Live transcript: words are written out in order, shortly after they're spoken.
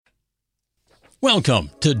Welcome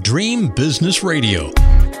to Dream Business Radio,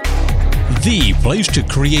 the place to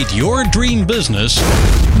create your dream business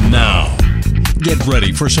now. Get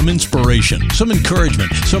ready for some inspiration, some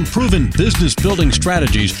encouragement, some proven business building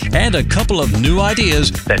strategies, and a couple of new ideas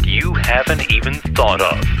that you haven't even thought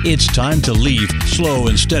of. It's time to leave slow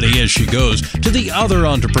and steady as she goes to the other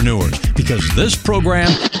entrepreneurs, because this program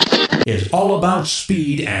is all about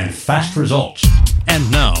speed and fast results. And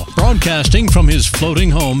now, broadcasting from his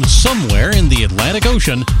floating home somewhere in the Atlantic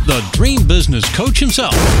Ocean, the dream business coach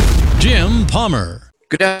himself, Jim Palmer.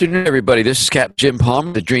 Good afternoon, everybody. This is Captain Jim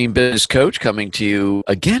Palmer, the Dream Business Coach, coming to you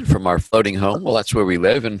again from our floating home. Well, that's where we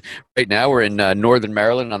live. And right now we're in northern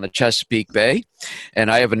Maryland on the Chesapeake Bay. And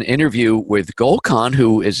I have an interview with Gull,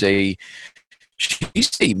 who is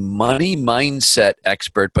she's a money mindset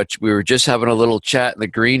expert, but we were just having a little chat in the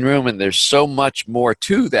green room, and there's so much more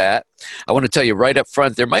to that. I want to tell you right up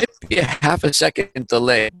front, there might be a half a second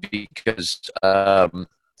delay because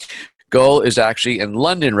Gull is actually in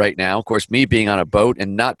London right now. Of course, me being on a boat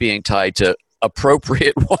and not being tied to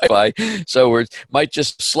appropriate Wi-Fi, so we might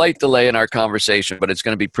just slight delay in our conversation, but it's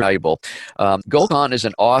going to be valuable. Gull is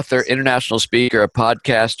an author, international speaker, a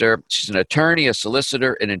podcaster. She's an attorney, a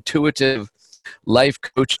solicitor, an intuitive life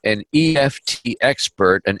coach, an EFT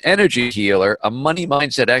expert, an energy healer, a money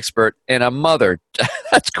mindset expert, and a mother.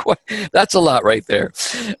 That's a lot right there.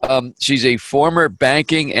 She's a former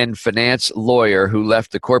banking and finance lawyer who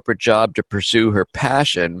left the corporate job to pursue her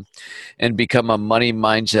passion and become a money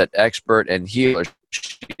mindset expert and healer.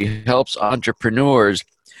 She helps entrepreneurs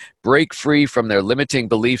break free from their limiting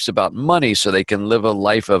beliefs about money so they can live a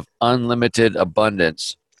life of unlimited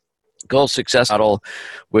abundance. Gull's success model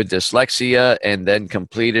with dyslexia and then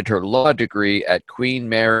completed her law degree at Queen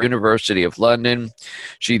Mary University of London.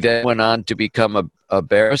 She then went on to become a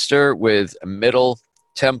barrister with Middle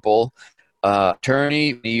Temple,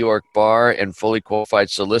 attorney, New York Bar, and fully qualified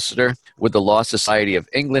solicitor with the Law Society of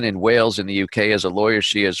England and Wales in the UK. As a lawyer,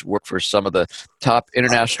 she has worked for some of the top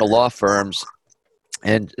international law firms.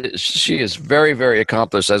 And she is very, very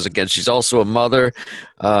accomplished she's also a mother.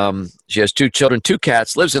 She has 2 children, 2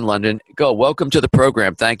 cats, lives in London. Gull, welcome to the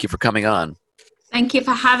program. Thank you for coming on. Thank you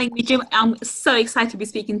for having me, Jim. I'm so excited to be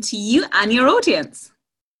speaking to you and your audience.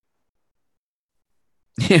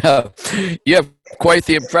 Yeah, you have quite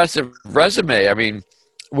the impressive resume. I mean,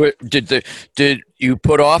 did you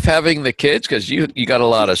put off having the kids because you got a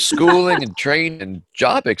lot of schooling and training and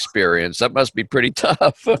job experience? That must be pretty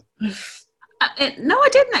tough. No, I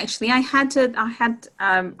didn't actually. I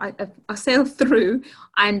sailed through,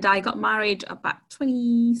 and I got married about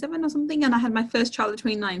 27 or something, and I had my first child at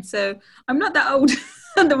 29. So I'm not that old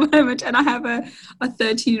at the moment, and I have a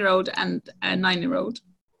 13-year-old and a 9-year-old.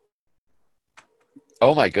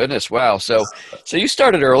 Oh my goodness! Wow. So you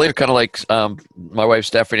started earlier, kind of like my wife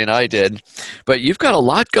Stephanie and I did, but you've got a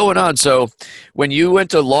lot going on. So when you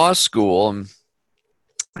went to law school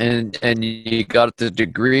and you got the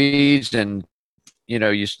degrees, and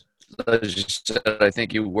you said, I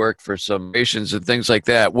think you worked for some nations and things like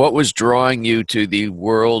that. What was drawing you to the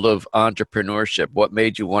world of entrepreneurship? What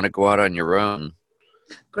made you want to go out on your own?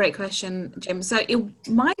 Great question, Jim. So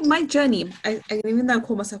my journey, even though I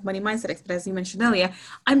call myself money mindset expert, as you mentioned earlier,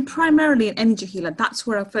 I'm primarily an energy healer. That's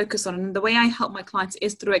where I focus on. And the way I help my clients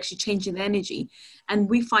is through actually changing the energy. And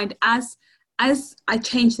we find as I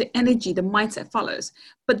change the energy, the mindset follows.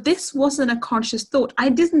 But this wasn't a conscious thought. I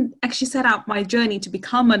didn't actually set out my journey to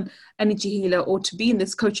become an energy healer or to be in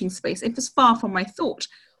this coaching space. It was far from my thought.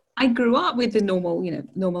 I grew up with the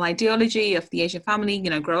normal ideology of the Asian family,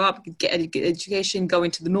 grow up, get education, go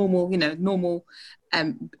into the normal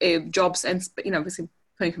jobs, and, obviously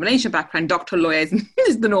coming from an Asian background, doctor, lawyers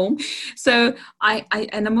is the norm. So I've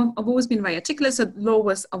always been very articulate. So law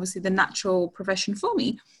was obviously the natural profession for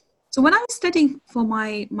me. So when I was studying for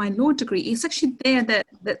my law degree, it's actually there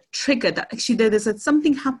that triggered that actually there's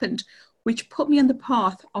something happened which put me on the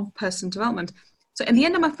path of personal development. So at the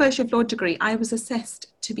end of my first year of law degree, I was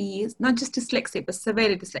assessed to be not just dyslexic, but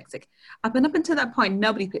severely dyslexic. Up until that point,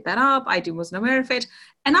 nobody picked that up. I wasn't aware of it.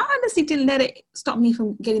 And I honestly didn't let it stop me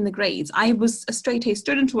from getting the grades. I was a straight A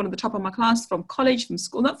student, one of the top of my class from college, from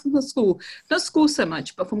school, not school so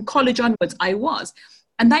much, but from college onwards, I was.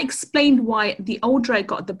 And that explained why the older I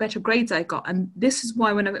got, the better grades I got. And this is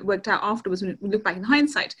why when I worked out afterwards, when we look back in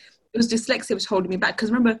hindsight, it was dyslexia was holding me back.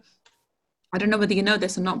 Because remember, I don't know whether you know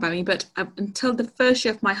this or not about me, but until the first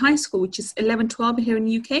year of my high school, which is 11, 12 here in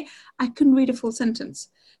the UK, I couldn't read a full sentence.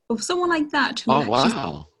 But for someone like that,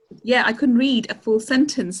 wow. Yeah, I couldn't read a full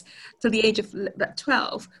sentence till the age of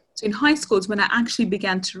 12. So in high schools, when I actually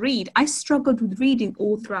began to read, I struggled with reading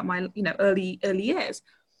all throughout my early years.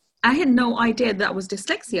 I had no idea that was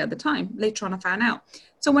dyslexia at the time. Later on, I found out.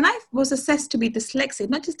 So when I was assessed to be dyslexic,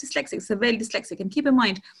 not just dyslexic, severely dyslexic, and keep in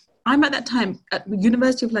mind, I'm at that time at the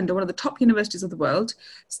University of London, one of the top universities of the world,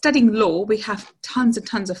 studying law. We have tons and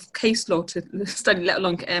tons of case law to study, let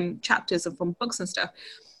alone chapters from books and stuff.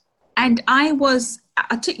 And I was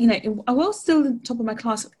still the top of my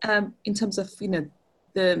class in terms of,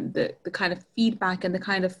 the kind of feedback and the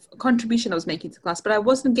kind of contribution I was making to the class, but I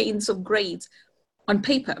wasn't getting sort of grades on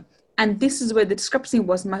paper. And this is where the discrepancy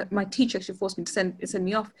was. My teacher actually forced me to send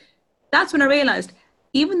me off. That's when I realized,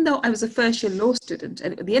 even though I was a first year law student,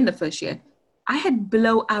 and at the end of first year, I had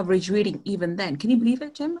below average reading even then. Can you believe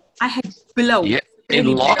it, Jim? I had below. Yeah,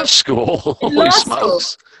 in law school. In Holy law smokes.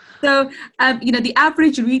 School. So, the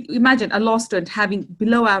average imagine a law student having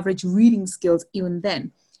below average reading skills even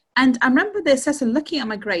then. And I remember the assessor looking at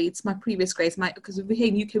my grades, my previous grades, because over here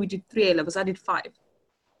in UK, we did 3 A levels. I did 5.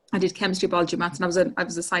 I did chemistry, biology, maths, and I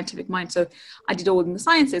was a scientific mind, so I did all in the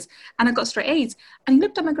sciences, and I got straight A's. And he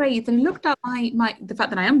looked at my grades, and he looked at the fact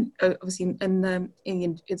that I am obviously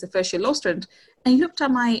as a first year law student, and he looked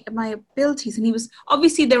at my abilities, and he was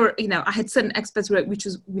obviously there were I had certain experts which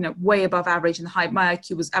was way above average, and my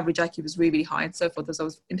average IQ was really, really high, and so forth, as I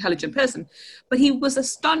was an intelligent person. But he was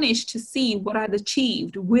astonished to see what I'd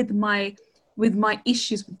achieved with my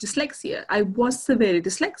issues with dyslexia. I was severely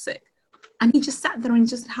dyslexic. And he just sat there and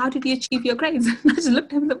just, how did you achieve your grades? And I just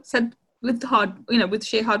looked at him and said, with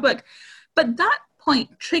sheer hard work. But that point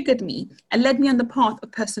triggered me and led me on the path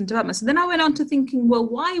of personal development. So then I went on to thinking, well,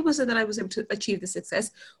 why was it that I was able to achieve the success?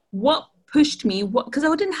 What pushed me? Because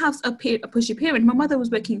I didn't have a pushy parent. My mother was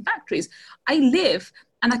working in factories. I live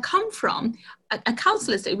and I come from a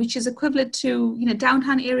council estate, which is equivalent to,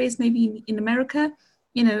 downtown areas, maybe in America,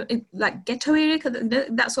 like ghetto area,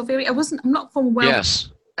 that sort of area. I'm not from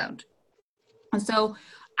background. And so,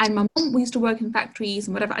 and my mom, we used to work in factories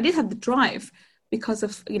and whatever. I did have the drive because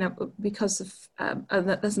of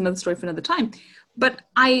that's another story for another time. But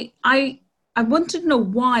I wanted to know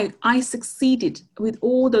why I succeeded with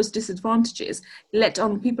all those disadvantages, let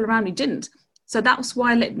on people around me didn't. So that was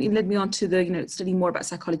why it led me on to the, studying more about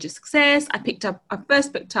psychology of success. I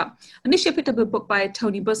first picked up a book by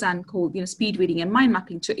Tony Buzan called, Speed Reading and Mind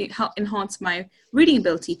Mapping to help enhance my reading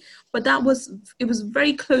ability. But it was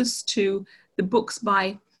very close to the books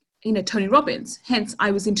by, Tony Robbins. Hence,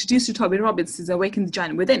 I was introduced to Tony Robbins' Awaken the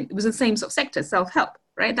Giant Within. It was the same sort of sector, self-help,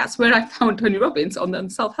 right? That's where I found Tony Robbins on the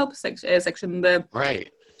self-help section on the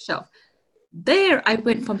shelf. There, I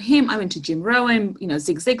went from him, I went to Jim Rohn,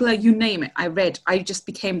 Zig Ziglar, you name it. I just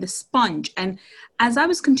became the sponge. And as I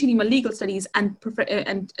was continuing my legal studies and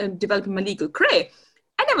developing my legal career,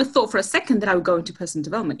 I never thought for a second that I would go into personal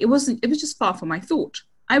development. It was just far from my thought.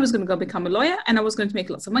 I was going to go become a lawyer and I was going to make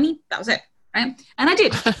lots of money. That was it, right? And I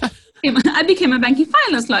did. I became a banking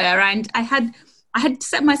finance lawyer, and I had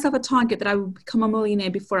set myself a target that I would become a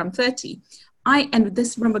millionaire before I'm 30. I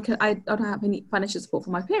don't have any financial support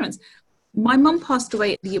from my parents. My mum passed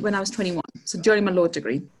away when I was 21, so during my law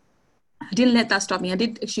degree. I didn't let that stop me. I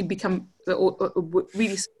did actually become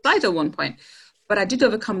really suicidal at one point, but I did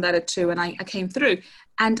overcome that at 2, and I came through,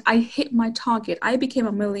 and I hit my target. I became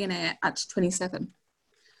a millionaire at 27.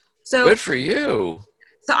 So good for you.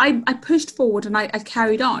 So I pushed forward and I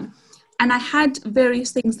carried on, and I had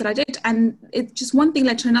various things that I did, and it just one thing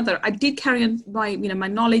led to another. I did carry on my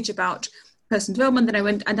knowledge about personal development. Then I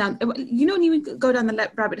went down, when you go down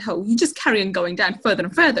the rabbit hole, you just carry on going down further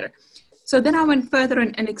and further. So then I went further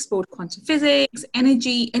and explored quantum physics,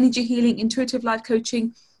 energy healing, intuitive life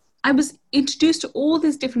coaching. I was introduced to all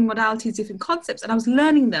these different modalities, different concepts, and I was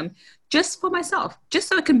learning them just for myself, just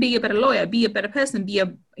so I can be a better lawyer, be a better person, be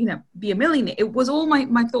a millionaire. It was all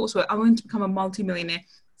my thoughts were, I wanted to become a multi-millionaire,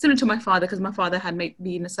 similar to my father, because my father had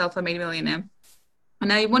been a self-made millionaire.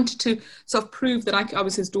 And I wanted to sort of prove that I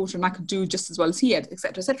was his daughter and I could do just as well as he had,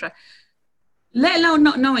 etc., etc. Let alone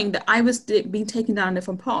not knowing that I was being taken down a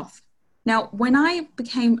different path. Now, when I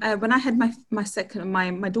had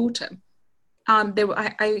my daughter,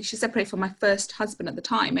 I actually separated from my first husband at the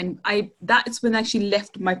time, and that's when I actually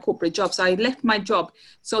left my corporate job. So I left my job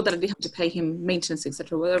so that I didn't have to pay him maintenance,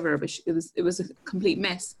 etc., whatever. It was a complete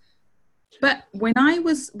mess. But when I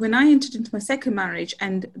entered into my second marriage,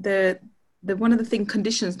 and the one of the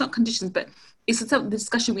conditions, not conditions, but it's the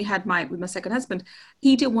discussion we had with my second husband.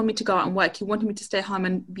 He didn't want me to go out and work. He wanted me to stay home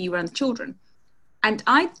and be around the children. And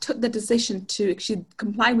I took the decision to actually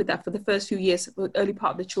comply with that for the first few years, the early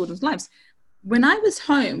part of the children's lives. When I was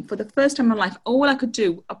home for the first time in my life, all I could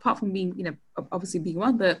do, apart from being, obviously being a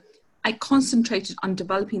mother, I concentrated on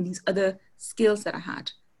developing these other skills that I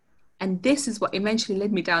had. And this is what eventually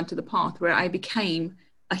led me down to the path where I became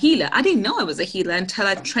a healer. I didn't know I was a healer until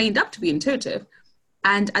I trained up to be intuitive.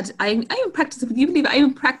 And I even practice, if you believe it, I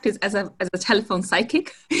even practice as a telephone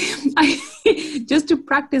psychic, just to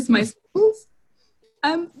practice my skills.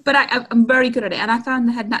 But I'm very good at it. And I found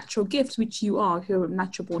I had natural gifts, which you are, if you're a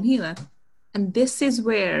natural born healer. And this is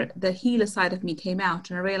where the healer side of me came out.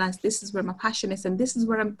 And I realized this is where my passion is. And this is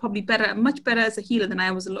where I'm probably much better as a healer than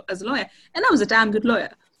I was as a lawyer. And I was a damn good lawyer.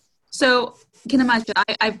 So you can imagine,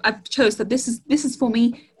 I've chose that this is for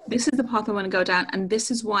me. This is the path I want to go down. And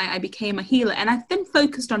this is why I became a healer. And I've then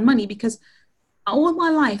focused on money because all my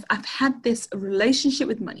life, I've had this relationship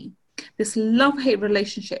with money, this love-hate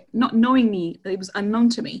relationship, not knowing me, it was unknown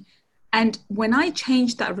to me. And when I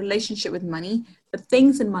changed that relationship with money, the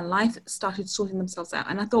things in my life started sorting themselves out.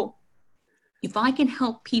 And I thought, if I can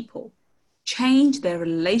help people change their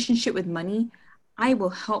relationship with money, I will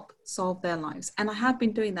help solve their lives. And I have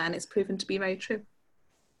been doing that, and it's proven to be very true.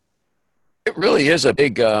 It really is a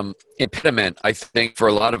big impediment, I think, for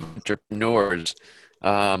a lot of entrepreneurs.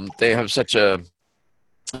 They have such a,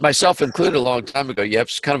 myself included, a long time ago, you have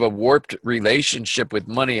kind of a warped relationship with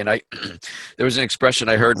money. And there was an expression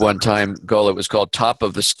I heard one time, Gull, it was called top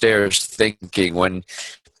of the stairs thinking.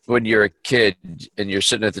 When you're a kid and you're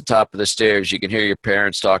sitting at the top of the stairs, you can hear your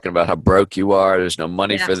parents talking about how broke you are. There's no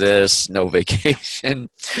money for this, no vacation.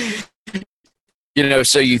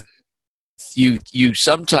 So you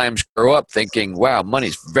sometimes grow up thinking, wow,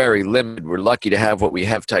 money's very limited. We're lucky to have what we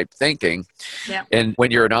have type thinking. Yeah. And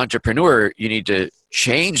when you're an entrepreneur, you need to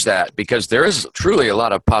change that because there is truly a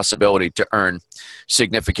lot of possibility to earn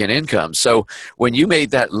significant income. So when you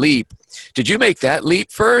made that leap, did you make that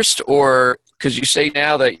leap first, or because you say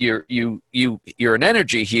now that you're an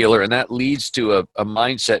energy healer and that leads to a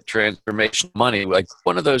mindset transformation, money, like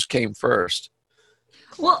one of those came first?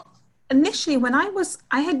 Well, initially, when I was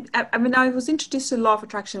introduced to law of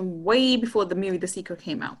attraction way before the movie The Secret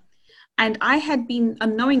came out. And I had been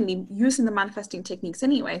unknowingly using the manifesting techniques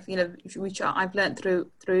anyway, which I've learned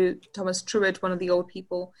through Thomas Truett, one of the old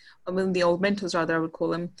people, one of the old mentors, rather, I would call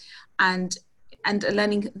them, and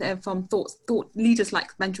learning from thought leaders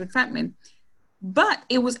like Benjamin Franklin. But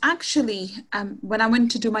it was actually when I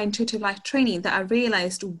went to do my intuitive life training that I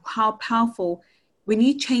realized how powerful, when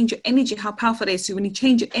you change your energy, how powerful it is. So when you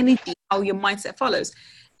change your energy, how your mindset follows.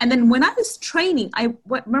 And then when I was training, I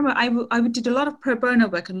did a lot of pro bono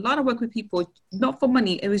work, and a lot of work with people, not for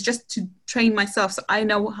money. It was just to train myself. So I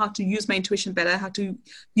know how to use my intuition better, how to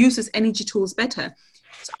use this energy tools better.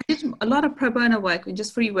 So I did a lot of pro bono work and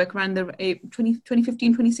just free work around the 2015,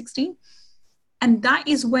 2016. And that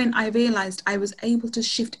is when I realized I was able to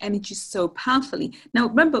shift energy so powerfully. Now,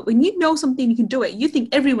 remember, when you know something, you can do it. You think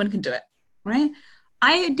everyone can do it, right?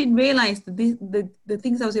 I didn't realize that the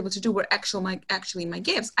things I was able to do were actually my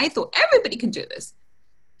gifts. I thought everybody can do this.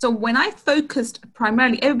 So when I focused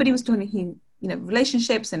primarily, everybody was doing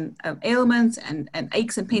relationships and ailments and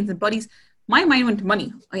aches and pains and bodies. My mind went to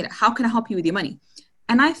money. How can I help you with your money?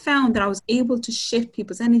 And I found that I was able to shift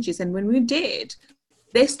people's energies. And when we did,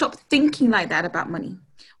 they stopped thinking like that about money.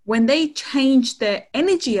 When they changed their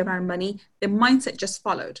energy around money, their mindset just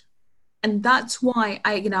followed. And that's why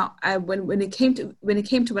when it came to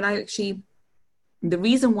the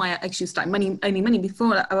reason why I actually started earning money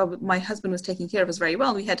before my husband was taking care of us very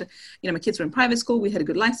well. We had, my kids were in private school. We had a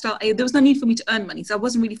good lifestyle. There was no need for me to earn money. So I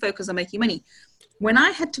wasn't really focused on making money. When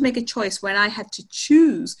I had to make a choice, when I had to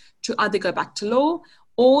choose to either go back to law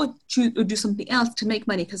or do something else to make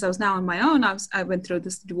money, because I was now on my own. I went through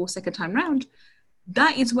this divorce second time round.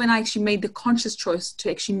 That is when I actually made the conscious choice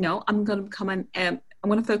to actually know I'm going to become I'm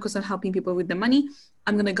going to focus on helping people with the money.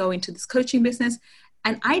 I'm going to go into this coaching business.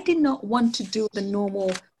 And I did not want to do the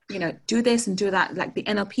normal, do this and do that, like the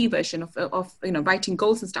NLP version of writing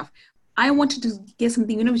goals and stuff. I wanted to get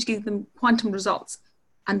something, which gives them quantum results.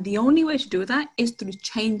 And the only way to do that is through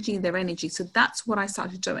changing their energy. So that's what I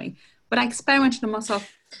started doing. But I experimented on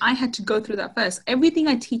myself. I had to go through that first. Everything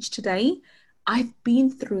I teach today, I've been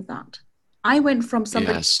through that. I went from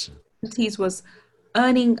somebody who was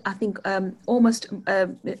earning, I think, almost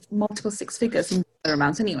multiple six figures in dollar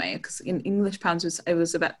amounts anyway, because in English pounds it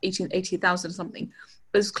was about 80,000 or something.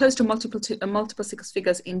 But it's close to multiple six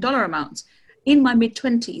figures in dollar amounts in my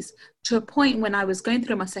mid-20s, to a point when I was going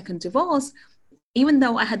through my second divorce. Even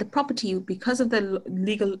though I had the property, because of the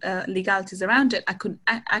legalities around it, I couldn't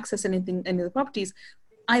access any of the properties.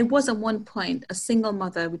 I was at one point a single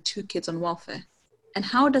mother with 2 kids on welfare. And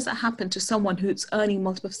how does that happen to someone who's earning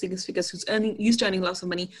multiple six figures, who's used to earning lots of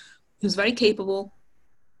money, who's very capable?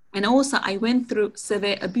 And also, I went through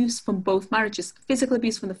severe abuse from both marriages, physical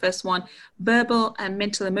abuse from the first one, verbal and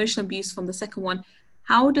mental emotional abuse from the second one.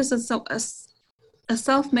 How does a a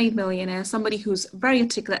self-made millionaire, somebody who's very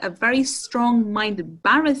articulate, a very strong-minded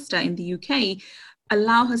barrister in the UK,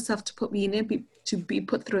 allow herself to put me in, to be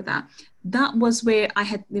put through that. That was where I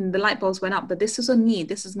had, the light bulbs went up, but this is on me.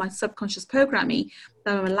 This is my subconscious programming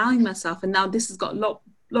that I'm allowing myself. And now this has got a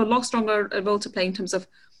lot stronger role to play in terms of,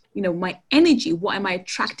 my energy. What am I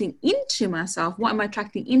attracting into myself? What am I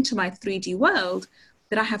attracting into my 3D world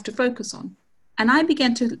that I have to focus on? And I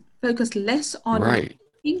began to focus less on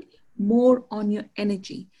thinking, more on your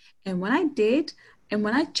energy. And when I did, and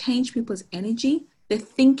when I changed people's energy, their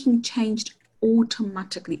thinking changed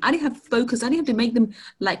automatically. I didn't have focus. I didn't have to make them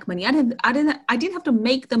like money. I didn't have to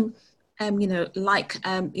make them earning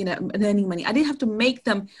money. I didn't have to make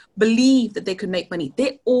them believe that they could make money.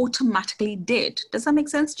 They automatically did. Does that make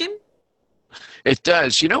sense, Jim? It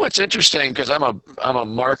does. You know what's interesting, because I'm a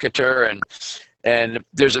marketer, and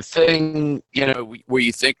there's a thing, where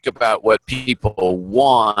you think about what people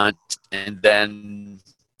want, and then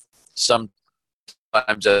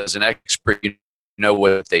sometimes as an expert, you know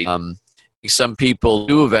what they some people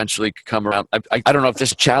do eventually come around. I don't know if this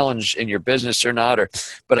is a challenge in your business or not,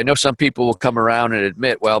 but I know some people will come around and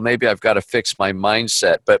admit, well, maybe I've got to fix my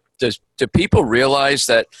mindset. But do people realize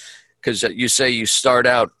that, because you say you start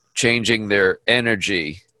out changing their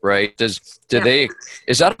energy, right? Is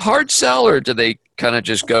that a hard sell, or do they kind of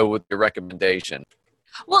just go with your recommendation?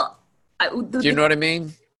 Well, do you know what I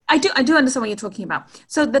mean? I do understand what you're talking about.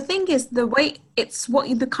 So the thing is, the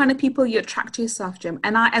kind of people you attract to yourself, Jim.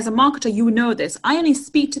 And I, as a marketer, you know this. I only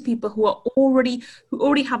speak to people who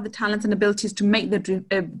already have the talents and abilities to make their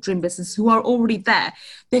dream business, who are already there.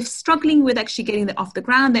 They're struggling with actually getting it off the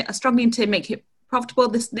ground. They are struggling to make it profitable.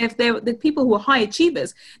 They're people who are high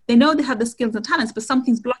achievers. They know they have the skills and talents, but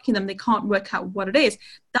something's blocking them. They can't work out what it is.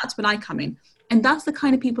 That's when I come in. And that's the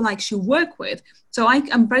kind of people I actually work with. So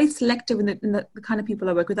I'm very selective in the kind of people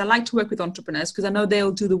I work with. I like to work with entrepreneurs because I know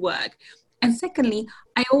they'll do the work. And secondly,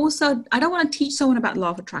 I don't want to teach someone about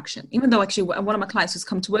law of attraction, even though actually one of my clients who's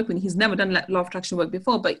come to work with me, he's never done law of attraction work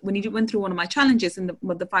before. But when he went through one of my challenges in the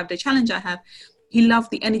 5-day challenge I have, he loved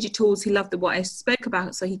the energy tools. He loved what I spoke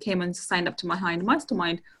about. So he came and signed up to my high-end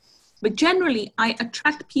mastermind. But generally, I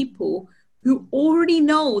attract people who already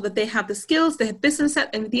know that they have the skills, they have business set,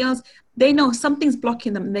 everything else. They know something's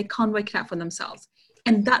blocking them and they can't work it out for themselves.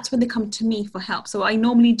 And that's when they come to me for help. So I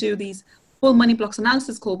normally do these full money blocks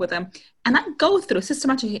analysis call with them. And I go through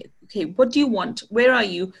systematically, okay, what do you want? Where are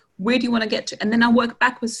you? Where do you want to get to? And then I work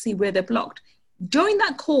backwards to see where they're blocked. During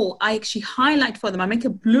that call, I actually highlight for them. I make a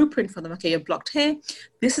blueprint for them. Okay, you're blocked here.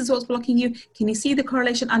 This is what's blocking you. Can you see the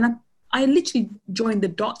correlation? And I literally join the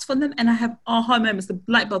dots for them, and I have aha moments, the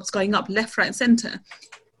light bulbs going up left, right, and center.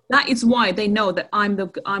 That is why they know that I'm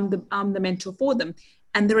the mentor for them,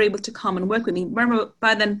 and they're able to come and work with me. Remember,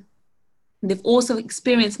 by then, they've also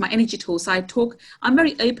experienced my energy tools. So I'm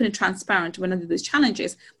very open and transparent when I do these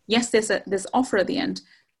challenges. Yes, there's offer at the end,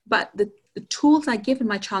 but the tools I give in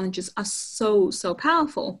my challenges are so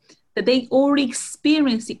powerful that they already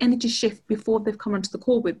experience the energy shift before they've come onto the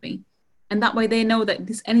call with me. And that way they know that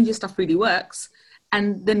this energy stuff really works.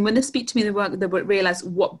 And then when they speak to me, they will realize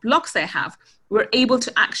what blocks they have. We're able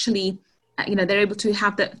to actually, they're able to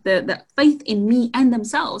have the faith in me and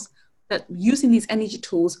themselves that using these energy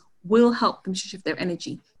tools will help them shift their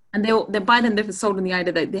energy. And by then they've sold on the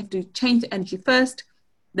idea that they have to change the energy first.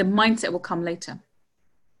 The mindset will come later.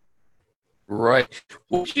 Right.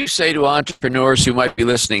 What would you say to entrepreneurs who might be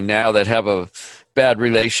listening now that have a bad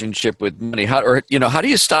relationship with money? How do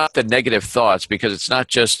you stop the negative thoughts? Because it's not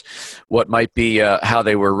just what might be how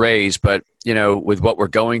they were raised, but, with what we're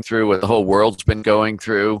going through, what the whole world's been going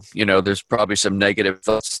through, there's probably some negative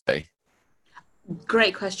thoughts today.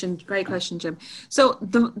 Great question, Jim. So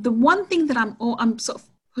the one thing that I'm sort of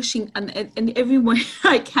pushing and every way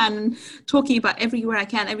I can, talking about everywhere I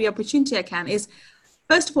can, every opportunity I can, is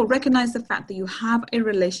first of all, recognize the fact that you have a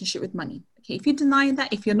relationship with money. Okay, if you deny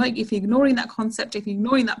that, if you're ignoring that concept, if you're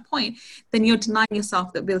ignoring that point, then you're denying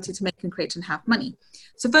yourself the ability to make and create and have money.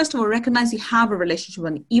 So first of all, recognize you have a relationship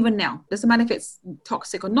with money, even now. Doesn't matter if it's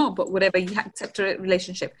toxic or not, but whatever, you accept a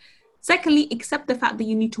relationship. Secondly, accept the fact that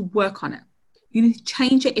you need to work on it. You need to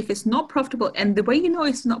change it if it's not profitable. And the way you know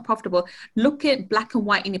it's not profitable, look at black and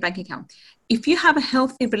white in your bank account. If you have a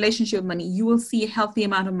healthy relationship with money, you will see a healthy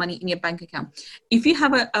amount of money in your bank account. If you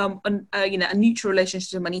have a neutral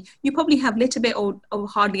relationship with money, you probably have little bit or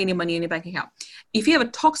hardly any money in your bank account. If you have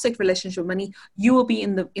a toxic relationship with money, you will be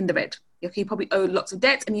in the red. Okay, you probably owe lots of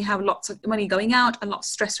debt and you have lots of money going out and lots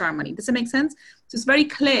of stress around money. Does it make sense? So it's very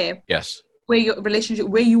clear. Yes. Where your relationship,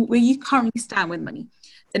 where you currently stand with money.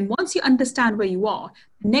 Then once you understand where you are,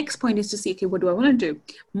 the next point is to see, okay, what do I want to do?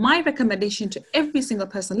 My recommendation to every single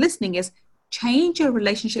person listening is change your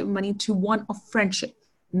relationship with money to one of friendship,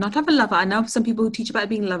 not of a lover. I know some people who teach about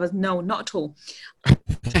being lovers. No, not at all.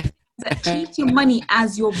 Treat your money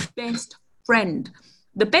as your best friend.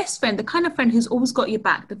 The best friend, the kind of friend who's always got your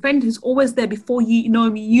back, the friend who's always there before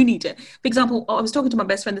you need it. For example, I was talking to my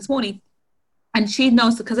best friend this morning, and she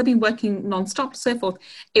knows that because I've been working nonstop, so forth.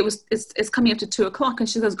 It's coming up to 2:00, and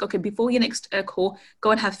she goes, "Okay, before your next call,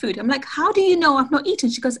 go and have food." I'm like, "How do you know I've not eaten?"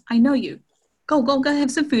 She goes, "I know you. Go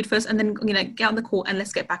have some food first, and then get on the call, and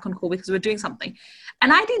let's get back on call because we're doing something."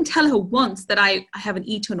 And I didn't tell her once that I haven't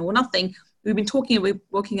eaten or nothing. We've been talking, we're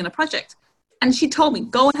working on a project. And she told me,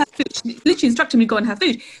 go and have food. She literally instructed me, go and have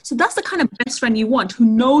food. So that's the kind of best friend you want, who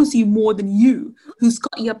knows you more than you, who's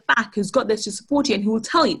got your back, who's got this to support you, and who will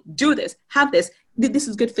tell you, do this, have this, this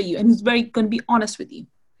is good for you, and who's very going to be honest with you.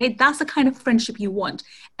 Okay? That's the kind of friendship you want.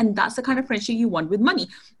 And that's the kind of friendship you want with money.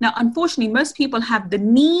 Now, unfortunately, most people have the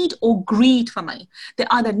need or greed for money. They're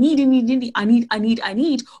either needy, I need,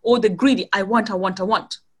 or the greedy, I want.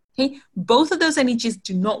 Okay? Both of those energies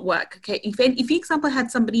do not work. Okay? If you, example,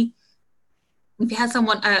 had somebody, if you had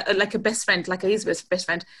someone like a best friend, like Elizabeth's best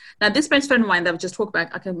friend. Now, this best friend of mine that I've just talked about,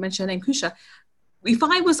 I can mention her name, Kusha. If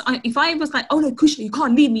I was like, oh no, Kusha, you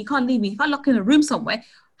can't leave me. If I lock in a room somewhere,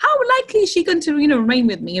 how likely is she going to, remain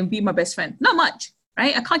with me and be my best friend? Not much,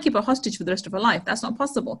 right? I can't keep her hostage for the rest of her life. That's not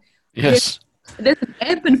possible. Yes. There's an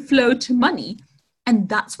ebb and flow to money, and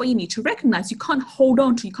that's what you need to recognize. You can't hold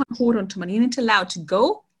on to money. You need to allow it to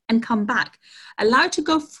go and come back. Allow it to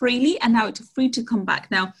go freely and allow it to free to come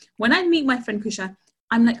back. Now, when I meet my friend Kusha,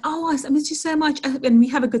 I'm like, oh, I miss you so much. And we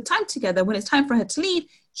have a good time together. When it's time for her to leave,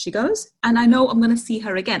 she goes, and I know I'm going to see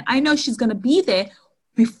her again. I know she's going to be there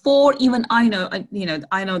before even I know that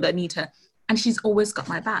I need her. And she's always got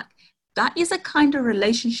my back. That is a kind of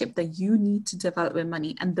relationship that you need to develop with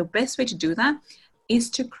money. And the best way to do that is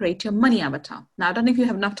to create your money avatar. Now, I don't know if you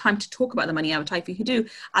have enough time to talk about the money avatar. If you do,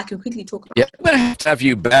 I can quickly talk about it. I'm going to have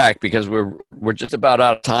you back because we're just about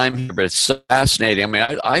out of time here, but it's so fascinating. I mean,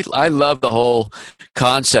 I love the whole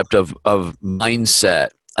concept of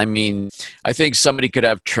mindset. I mean, I think somebody could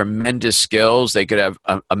have tremendous skills. They could have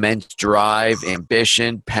immense drive,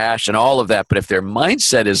 ambition, passion, all of that. But if their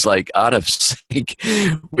mindset is like out of sync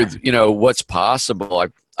with, what's possible,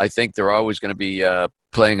 I think they're always going to be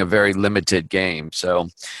playing a very limited game. So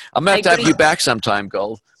I'm going to have you back sometime,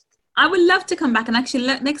 Gull. I would love to come back, and actually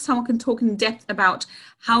next time I can talk in depth about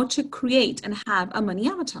how to create and have a money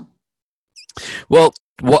avatar. Well,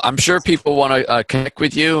 I'm sure people want to connect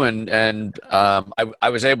with you, and I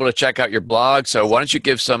was able to check out your blog. So why don't you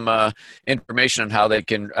give some information on how they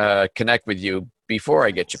can connect with you before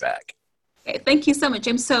I get you back? Okay, thank you so much,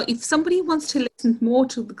 James. So if somebody wants to listen more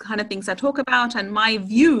to the kind of things I talk about and my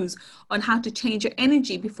views on how to change your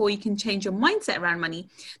energy before you can change your mindset around money,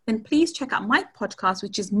 then please check out my podcast,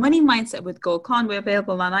 which is Money Mindset with Gull. We're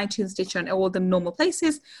available on iTunes, Stitcher, and all the normal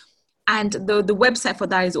places. And the website for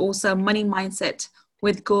that is also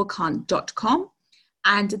moneymindsetwithgullkhan.com.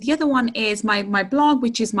 And the other one is my blog,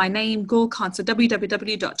 which is my name, Gull Khan. So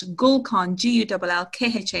www.gullkhan, Gullkhan,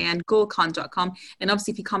 gullkhan.com. And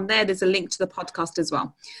obviously, if you come there, there's a link to the podcast as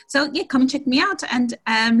well. So yeah, come and check me out and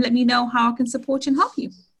let me know how I can support you and help you.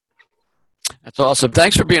 That's awesome.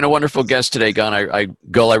 Thanks for being a wonderful guest today, Gull.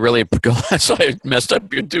 So I messed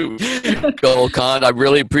up your too. Gull Khan, I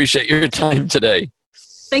really appreciate your time today.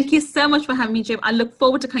 Thank you so much for having me, Jim. I look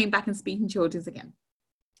forward to coming back and speaking to your audience again.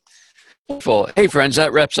 Wonderful. Hey, friends,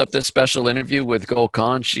 that wraps up this special interview with Gull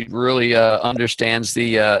Khan. She really understands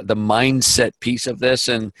the mindset piece of this,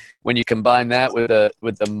 and when you combine that with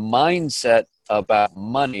the mindset about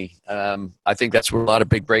money, I think that's where a lot of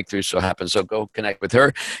big breakthroughs will happen. So go connect with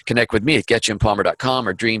her, connect with me at getjimpalmer.com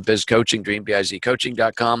or dreambizcoaching,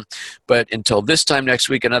 dreambizcoaching.com. But until this time next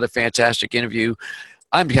week, another fantastic interview.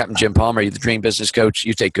 I'm Captain Jim Palmer, the Dream Business Coach.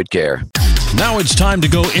 You take good care. Now it's time to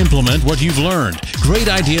go implement what you've learned. Great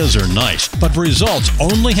ideas are nice, but results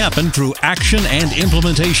only happen through action and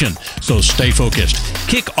implementation. So stay focused.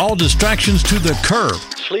 Kick all distractions to the curb.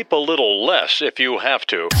 Sleep a little less if you have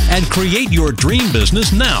to. And create your dream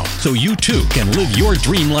business now so you too can live your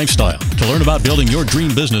dream lifestyle. To learn about building your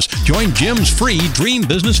dream business, join Jim's free Dream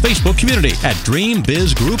Business Facebook community at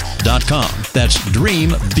dreambizgroup.com. That's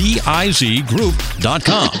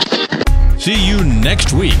dreambizgroup.com. See you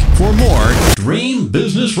next week for more Dream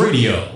Business Radio.